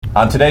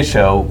On today's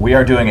show, we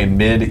are doing a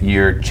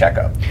mid-year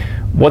checkup.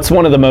 What's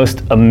one of the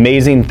most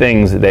amazing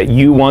things that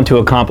you want to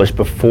accomplish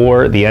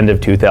before the end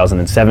of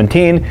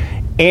 2017?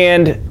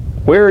 And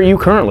where are you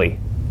currently?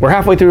 We're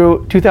halfway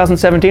through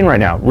 2017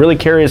 right now. Really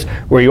curious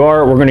where you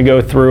are. We're going to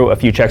go through a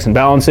few checks and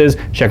balances.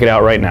 Check it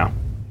out right now.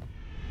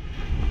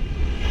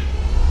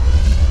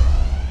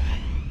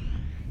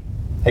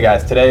 Hey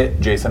guys, today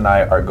Jason and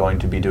I are going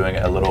to be doing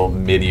a little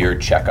mid-year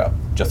checkup.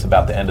 Just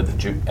about the end of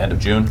June,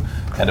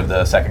 end of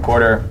the second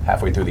quarter,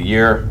 halfway through the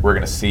year. We're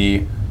going to see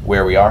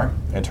where we are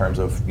in terms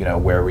of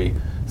where we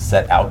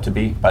set out to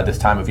be by this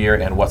time of year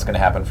and what's going to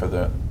happen for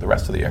the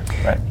rest of the year,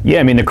 right?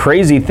 Yeah, I mean, the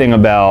crazy thing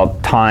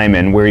about time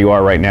and where you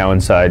are right now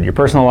inside your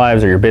personal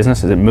lives or your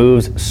business is it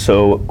moves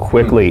so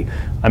quickly.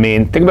 I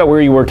mean, think about where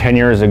you were 10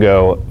 years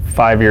ago,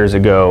 5 years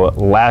ago,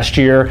 last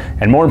year,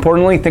 and more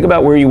importantly, think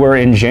about where you were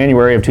in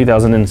January of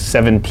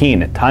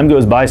 2017. Time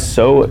goes by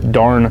so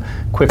darn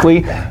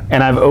quickly,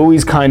 and I've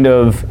always and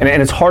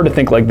it's hard to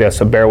think like this,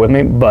 so bear with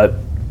me, but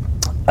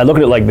I look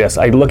at it like this.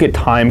 I look at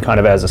time kind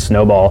of as a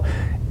snowball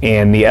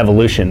and the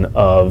evolution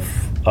of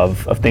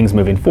things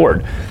moving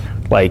forward.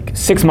 Like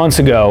 6 months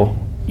ago,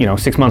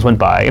 6 months went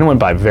by, and it went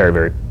by very,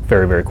 very,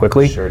 very, very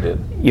quickly. Sure did.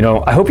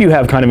 I hope you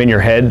have kind of in your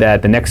head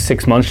that the next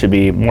 6 months should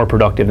be more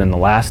productive than the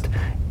last,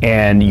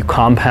 and you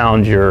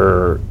compound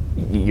your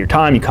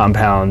time, you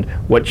compound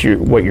what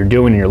you're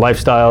doing in your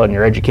lifestyle and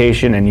your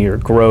education and your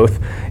growth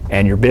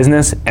and your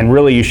business, and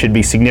really you should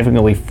be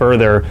significantly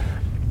further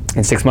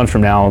in 6 months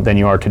from now than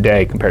you are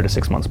today compared to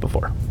 6 months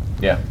before.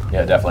 Yeah,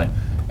 definitely.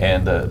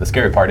 And the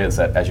scary part is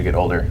that as you get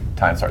older,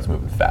 time starts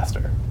moving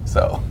faster.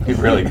 So you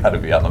really got to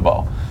be on the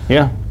ball.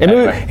 Yeah,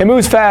 it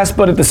moves fast,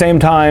 but at the same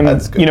time,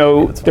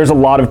 there's a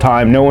lot of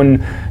time. No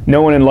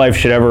one in life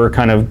should ever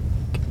kind of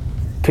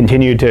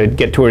continue to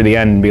get toward the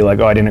end and be like,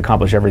 oh, I didn't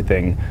accomplish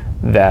everything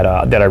that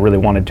I really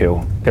wanted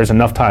to. There's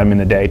enough time in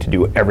the day to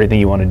do everything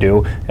you want to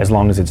do as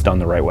long as it's done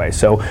the right way.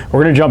 So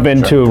we're going to jump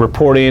into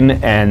reporting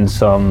and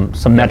some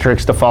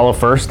metrics to follow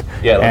first,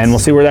 and we'll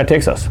see where that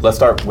takes us. Let's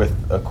start with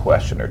a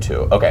question or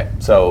two. Okay,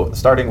 so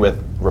starting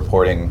with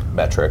reporting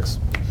metrics,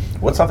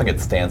 what's something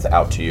that stands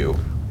out to you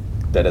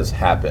that has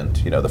happened,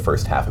 the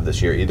first half of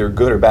this year, either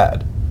good or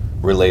bad,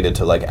 related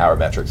to like our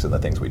metrics and the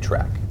things we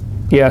track?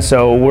 Yeah,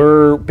 so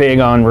we're big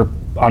on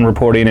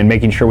reporting and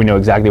making sure we know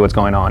exactly what's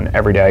going on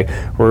every day.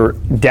 We're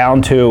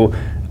down to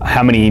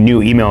how many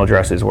new email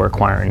addresses we're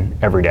acquiring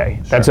every day.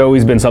 Sure. That's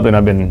always been something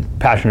I've been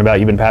passionate about,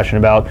 you've been passionate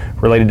about,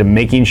 related to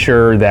making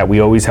sure that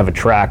we always have a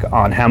track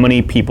on how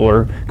many people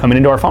are coming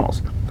into our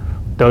funnels.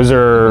 Those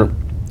are,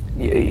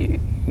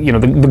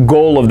 the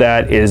goal of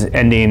that is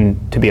ending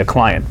to be a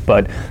client,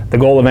 but the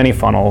goal of any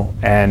funnel,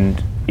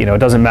 and it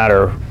doesn't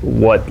matter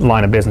what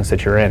line of business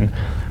that you're in,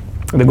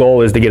 the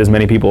goal is to get as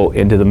many people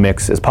into the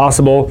mix as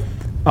possible,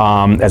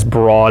 as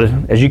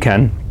broad as you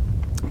can.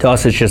 To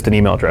us, it's just an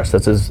email address.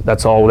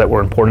 That's all that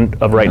we're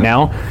important of right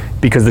now,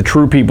 because the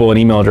true people, an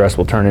email address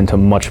will turn into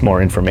much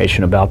more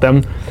information about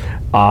them.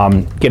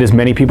 Get as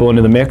many people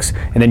into the mix,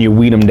 and then you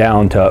weed them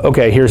down to,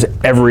 okay, here's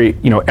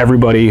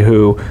everybody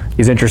who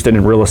is interested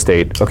in real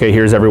estate. Okay,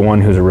 here's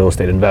everyone who's a real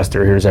estate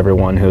investor. Here's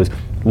everyone who's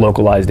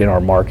localized in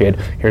our market.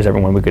 Here's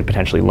everyone we could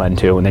potentially lend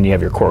to, and then you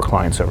have your core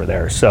clients over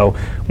there. So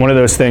one of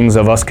those things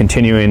of us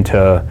continuing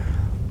to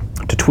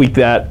tweak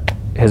that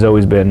has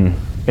always been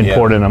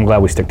important. I'm glad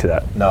we stick to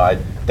that. No,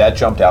 that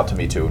jumped out to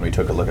me too when we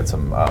took a look at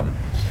some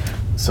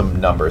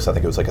numbers. I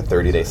think it was like a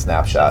 30-day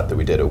snapshot that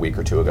we did a week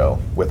or two ago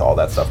with all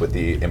that stuff, with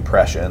the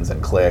impressions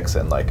and clicks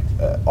and like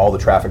all the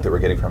traffic that we're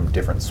getting from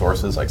different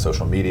sources like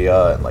social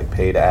media and like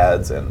paid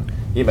ads and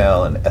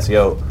email and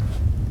SEO.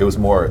 It was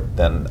more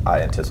than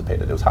I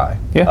anticipated. It was high.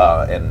 Yeah.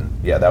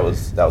 That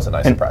was a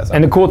nice surprise.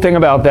 And the cool thing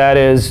about that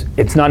is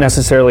it's not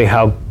necessarily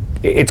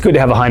it's good to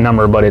have a high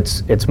number, but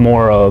it's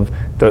more of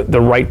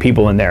the right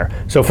people in there.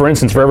 So for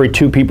instance, for every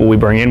 2 people we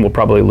bring in, we'll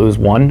probably lose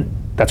 1.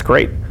 That's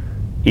great.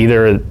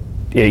 Either,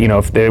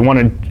 if they don't want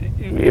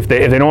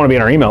to be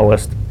on our email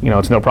list,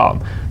 it's no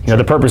problem.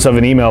 The purpose of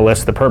an email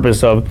list, the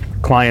purpose of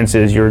clients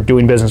is you're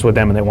doing business with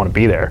them and they want to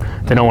be there.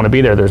 If they don't want to be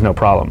there, there's no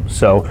problem.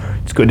 So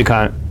it's good to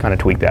kind of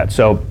tweak that.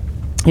 So,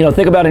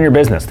 think about in your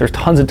business. There's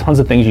tons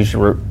of things you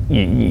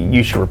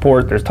should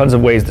report. There's tons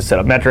of ways to set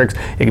up metrics.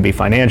 It can be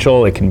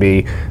financial. It can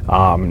be,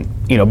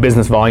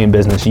 business volume,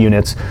 business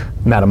units,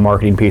 amount of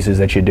marketing pieces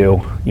that you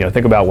do.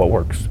 Think about what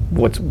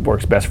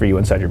works best for you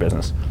inside your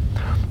business.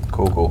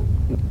 Cool.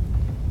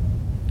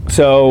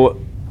 So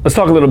let's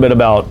talk a little bit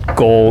about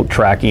goal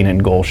tracking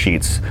and goal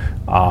sheets.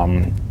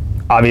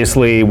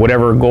 Obviously,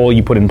 whatever goal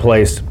you put in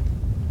place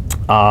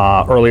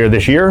earlier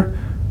this year,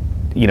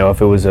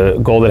 if it was a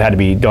goal that had to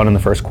be done in the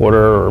first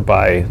quarter or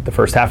by the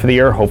first half of the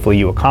year, hopefully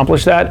you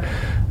accomplished that.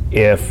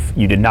 If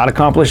you did not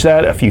accomplish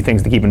that, a few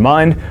things to keep in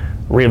mind: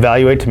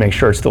 reevaluate to make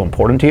sure it's still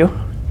important to you,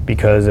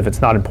 because if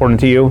it's not important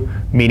to you,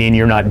 meaning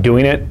you're not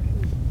doing it,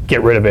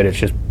 get rid of it. It's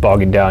just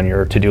bogging down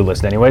your to-do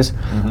list anyways.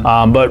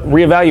 But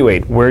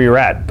reevaluate where you're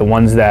at, the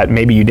ones that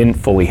maybe you didn't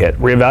fully hit.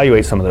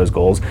 Reevaluate some of those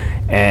goals,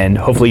 and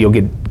hopefully you'll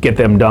get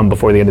them done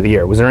before the end of the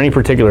year. Was there any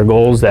particular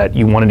goals that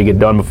you wanted to get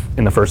done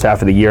in the first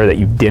half of the year that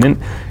you didn't?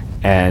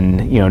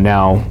 and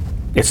now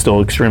it's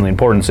still extremely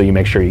important. So you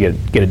make sure you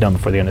get it done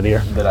before the end of the year.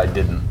 That I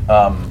didn't.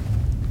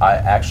 I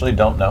actually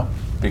don't know,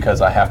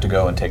 because I have to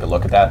go and take a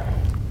look at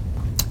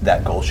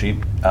that goal sheet.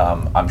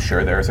 I'm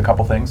sure there's a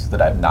couple things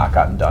that I've not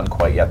gotten done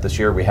quite yet this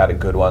year. We had a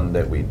good one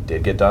that we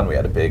did get done. We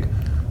had a big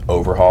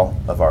overhaul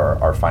of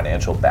our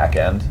financial back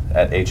end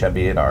at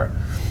HMB, and our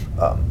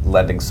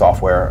lending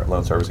software,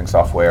 loan servicing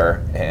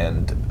software,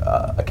 and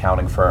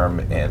accounting firm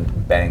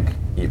and bank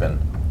even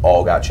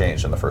all got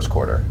changed in the first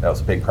quarter. That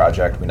was a big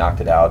project. We knocked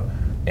it out,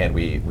 and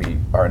we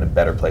are in a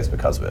better place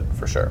because of it,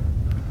 for sure.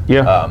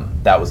 Yeah.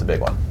 That was a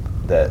big one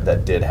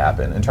that did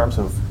happen. In terms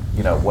of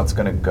what's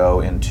going to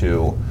go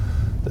into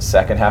the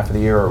second half of the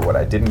year, or what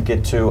I didn't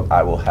get to,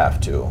 I will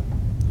have to.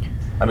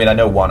 I mean, I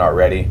know one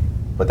already,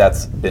 but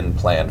that's been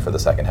planned for the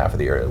second half of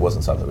the year. It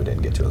wasn't something we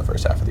didn't get to in the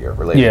first half of the year,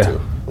 related to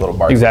a little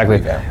market. Exactly.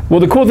 revamp. Well,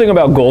 the cool thing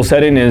about goal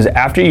setting is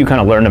after you kind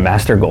of learn to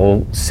master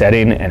goal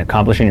setting and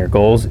accomplishing your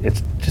goals,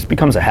 it just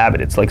becomes a habit.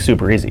 It's like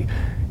super easy.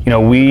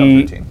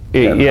 routine.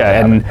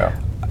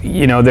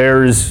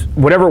 There's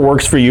whatever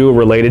works for you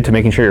related to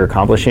making sure you're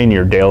accomplishing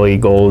your daily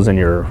goals and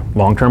your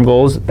long-term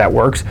goals. That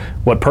works.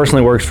 What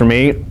personally works for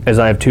me is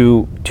I have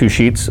two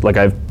sheets. Like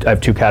I have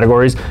two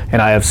categories,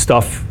 and I have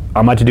stuff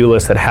on my to-do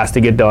list that has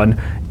to get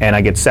done, and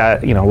I get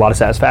a lot of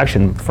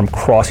satisfaction from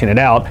crossing it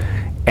out.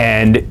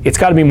 And it's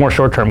got to be more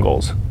short-term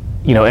goals.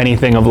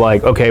 Anything of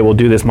like, okay, we'll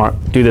do this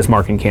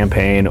marketing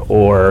campaign,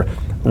 or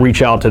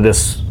reach out to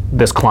this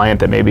client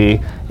that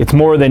maybe it's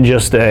more than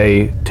just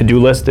a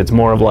to-do list. It's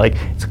more of like,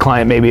 it's a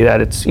client maybe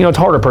that it's a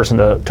harder person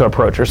to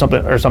approach or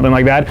something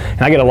like that.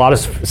 And I get a lot of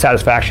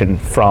satisfaction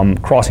from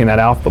crossing that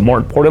out. But more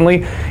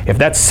importantly, if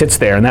that sits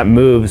there and that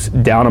moves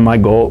down on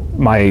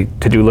my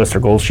to-do list or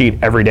goal sheet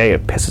every day,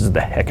 it pisses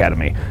the heck out of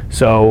me.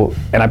 So,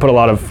 and I put a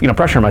lot of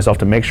pressure on myself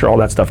to make sure all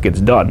that stuff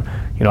gets done.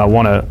 I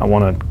want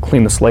to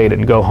clean the slate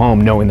and go home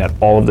knowing that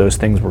all of those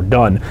things were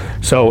done.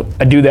 So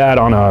I do that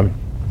on a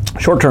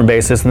short-term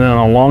basis, and then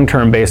on a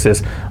long-term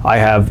basis, I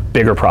have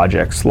bigger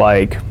projects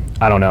like,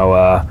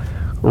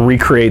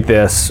 recreate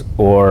this,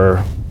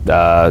 or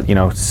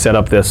set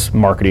up this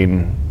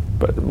marketing,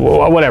 but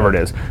whatever it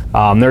is.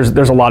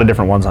 There's a lot of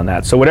different ones on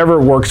that. So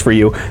whatever works for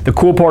you. The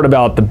cool part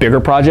about the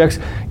bigger projects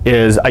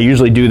is I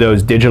usually do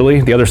those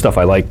digitally. The other stuff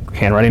I like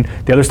handwriting.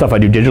 The other stuff I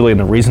do digitally, and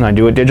the reason I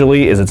do it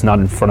digitally is it's not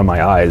in front of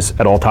my eyes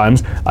at all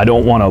times. I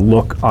don't want to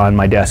look on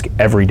my desk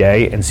every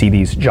day and see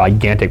these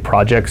gigantic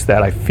projects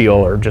that I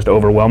feel are just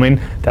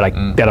overwhelming, that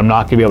I'm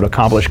not going to be able to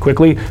accomplish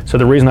quickly. So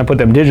the reason I put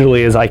them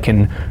digitally is I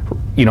can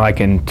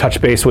touch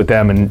base with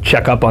them and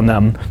check up on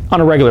them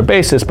on a regular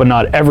basis, but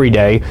not every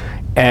day.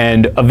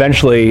 And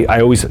eventually,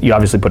 you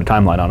obviously put a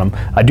timeline on them.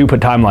 I do put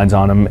timelines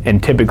on them,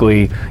 and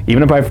typically,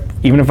 even if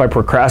I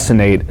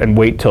procrastinate and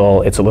wait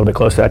till it's a little bit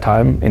close to that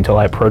time until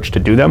I approach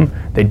to do them,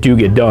 they do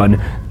get done.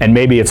 And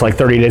maybe it's like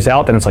 30 days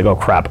out, then it's like, oh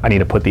crap, I need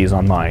to put these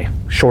on my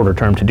shorter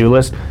term to-do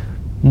list,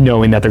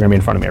 knowing that they're going to be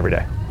in front of me every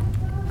day.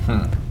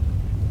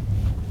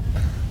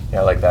 Yeah,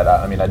 I like that.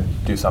 I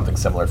do something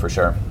similar for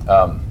sure.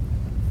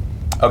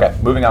 Okay,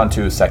 moving on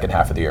to second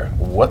half of the year.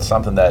 What's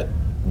something that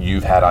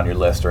you've had on your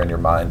list or in your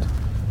mind?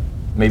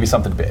 Maybe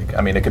something big.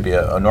 It could be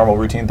a normal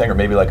routine thing, or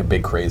maybe like a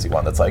big crazy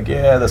one that's like,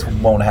 yeah, this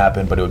won't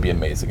happen, but it would be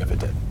amazing if it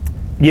did.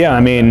 Yeah,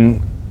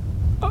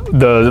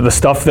 the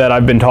stuff that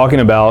I've been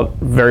talking about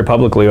very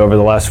publicly over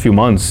the last few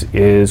months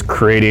is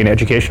retargeting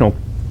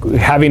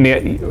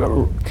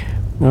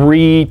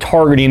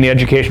the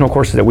educational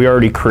courses that we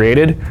already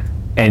created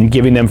and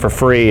giving them for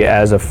free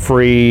as a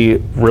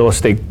free real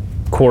estate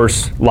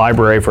course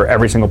library for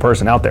every single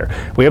person out there.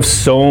 We have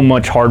so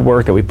much hard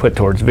work that we put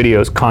towards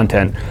videos,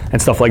 content,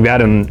 and stuff like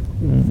that, and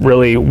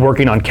really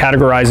working on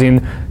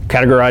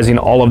categorizing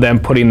all of them,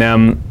 putting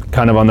them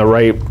kind of on the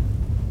right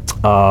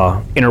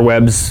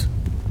interwebs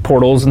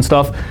portals and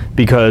stuff,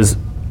 because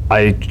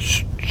I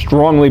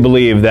strongly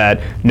believe that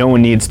no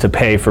one needs to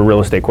pay for real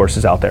estate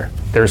courses out there.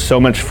 There's so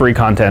much free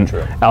content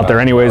out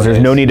there anyways. There's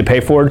no need to pay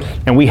for it,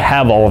 and we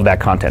have all of that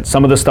content.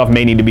 Some of the stuff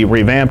may need to be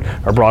revamped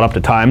or brought up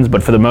to times,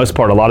 but for the most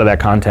part, a lot of that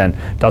content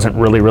doesn't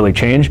really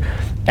change.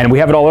 And we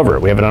have it all over.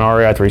 We have it on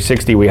REI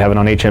 360, we have it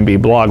on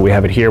HMB blog, we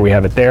have it here, we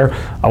have it there.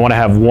 I want to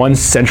have one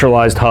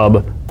centralized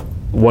hub,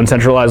 one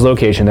centralized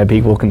location that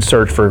people can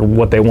search for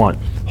what they want.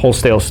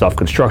 Wholesale stuff,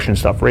 construction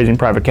stuff, raising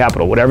private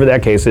capital, whatever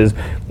that case is,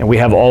 and we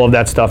have all of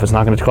that stuff. It's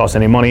not going to cost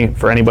any money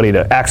for anybody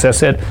to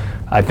access it.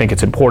 I think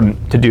it's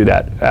important to do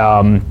that.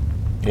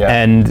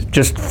 And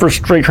just for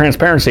straight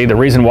transparency, the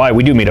reason why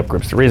we do meetup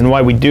groups, the reason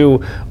why we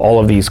do all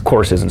of these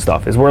courses and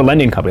stuff is we're a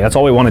lending company. That's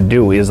all we want to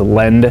do is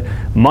lend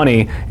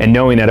money, and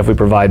knowing that if we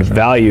provide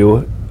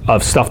value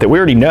of stuff that we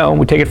already know,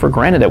 we take it for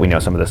granted that we know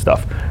some of this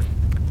stuff.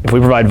 If we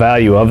provide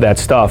value of that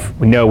stuff,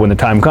 we know when the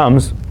time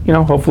comes,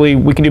 hopefully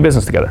we can do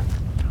business together.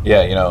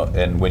 Yeah,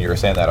 and when you were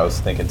saying that, I was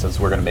thinking, since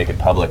we're going to make it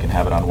public and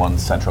have it on one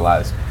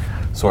centralized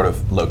sort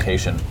of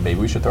location, maybe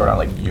we should throw it on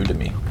like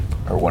Udemy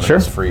or one of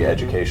those free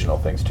educational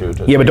things too.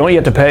 Yeah, but don't you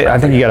have to pay? I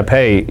think you got to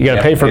pay. You got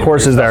to pay for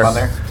courses there. On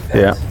there?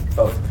 Yeah.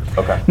 Both.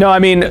 Okay. No, I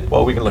mean,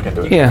 Well, we can look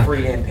into it. yeah.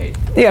 Free and paid.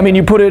 Yeah, I mean,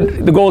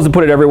 the goal is to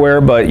put it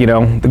everywhere, but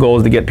the goal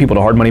is to get people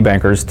to hard money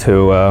bankers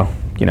to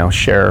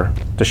share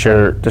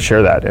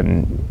that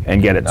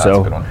and get it. No, that's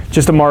So a good one.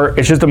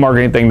 it's just a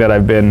marketing thing that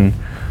I've been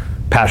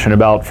passionate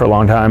about for a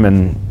long time,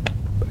 and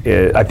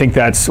I think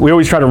we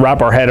always try to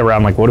wrap our head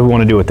around like, what do we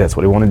want to do with this?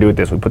 What do we want to do with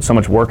this? We put so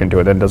much work into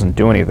it that it doesn't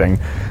do anything.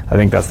 I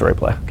think that's the right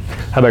play.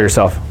 How about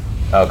yourself?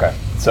 Okay.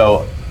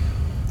 So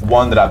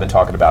one that I've been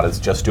talking about is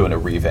just doing a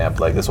revamp.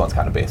 Like this one's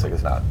kind of basic.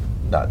 It's not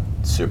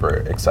super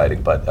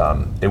exciting, but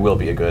it will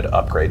be a good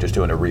upgrade. Just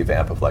doing a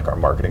revamp of like our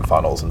marketing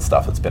funnels and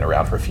stuff that's been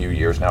around for a few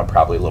years now,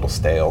 probably a little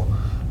stale.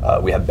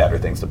 We have better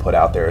things to put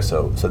out there.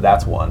 So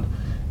that's one.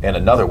 And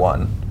another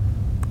one,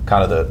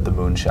 kind of the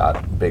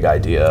moonshot, big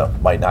idea,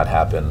 might not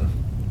happen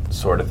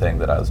sort of thing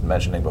that I was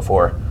mentioning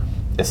before,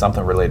 is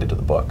something related to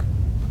the book,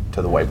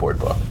 to the whiteboard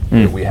book.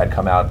 We had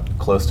come out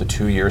close to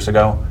 2 years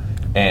ago,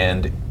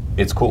 and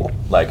it's cool.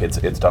 Like it's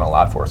done a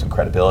lot for us in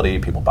credibility.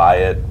 People buy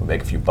it, we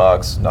make a few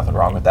bucks, nothing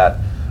wrong with that.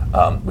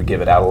 We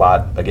give it out a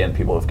lot. Again,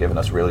 people have given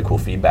us really cool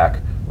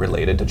feedback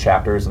related to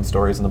chapters and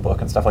stories in the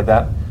book and stuff like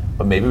that.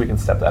 But maybe we can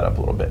step that up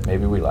a little bit.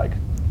 Maybe we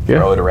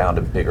throw it around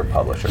to bigger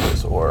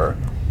publishers, or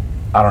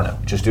I don't know,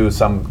 just do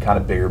some kind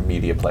of bigger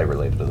media play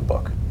related to the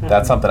book.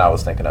 That's something I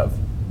was thinking of.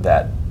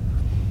 That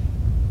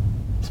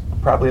it's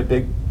probably a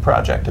big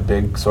project, a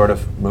big sort of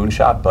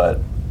moonshot, but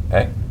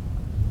hey,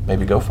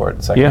 maybe go for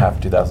it. Second half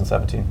of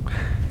 2017.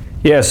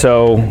 Yeah.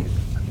 So,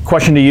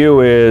 question to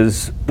you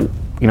is,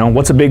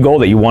 what's a big goal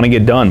that you want to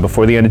get done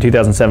before the end of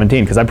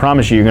 2017? Because I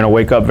promise you're going to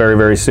wake up very,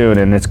 very soon,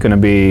 and it's going to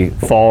be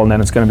fall, and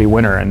then it's going to be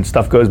winter, and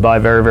stuff goes by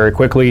very, very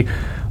quickly.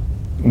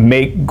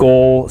 Make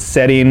goal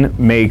setting,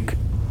 make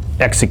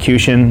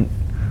execution,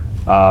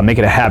 make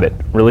it a habit.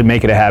 Really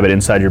make it a habit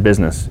inside your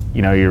business.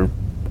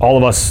 All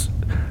of us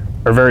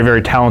are very,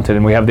 very talented,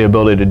 and we have the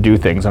ability to do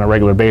things on a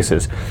regular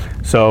basis.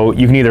 So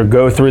you can either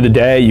go through the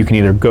day, you can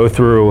either go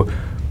through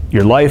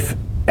your life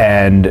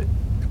and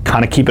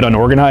kind of keep it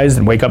unorganized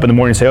and wake up in the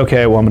morning and say,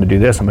 okay, well, I'm going to do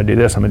this, I'm going to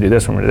do this, I'm going to do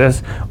this, I'm going to do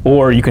this.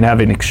 Or you can have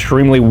an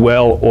extremely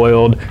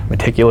well-oiled,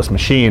 meticulous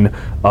machine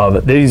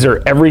of these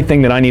are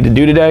everything that I need to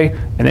do today,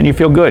 and then you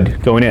feel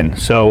good going in.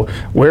 So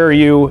where are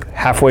you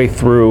halfway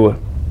through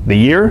the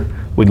year?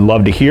 We'd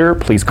love to hear.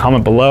 Please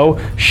comment below.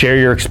 Share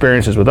your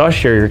experiences with us.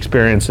 Share your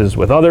experiences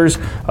with others,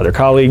 other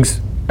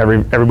colleagues,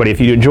 everybody. If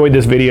you enjoyed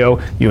this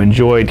video, you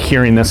enjoyed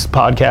hearing this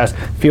podcast,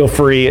 feel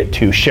free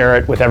to share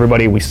it with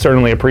everybody. We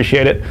certainly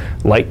appreciate it.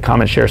 Like,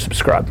 comment, share,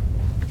 subscribe.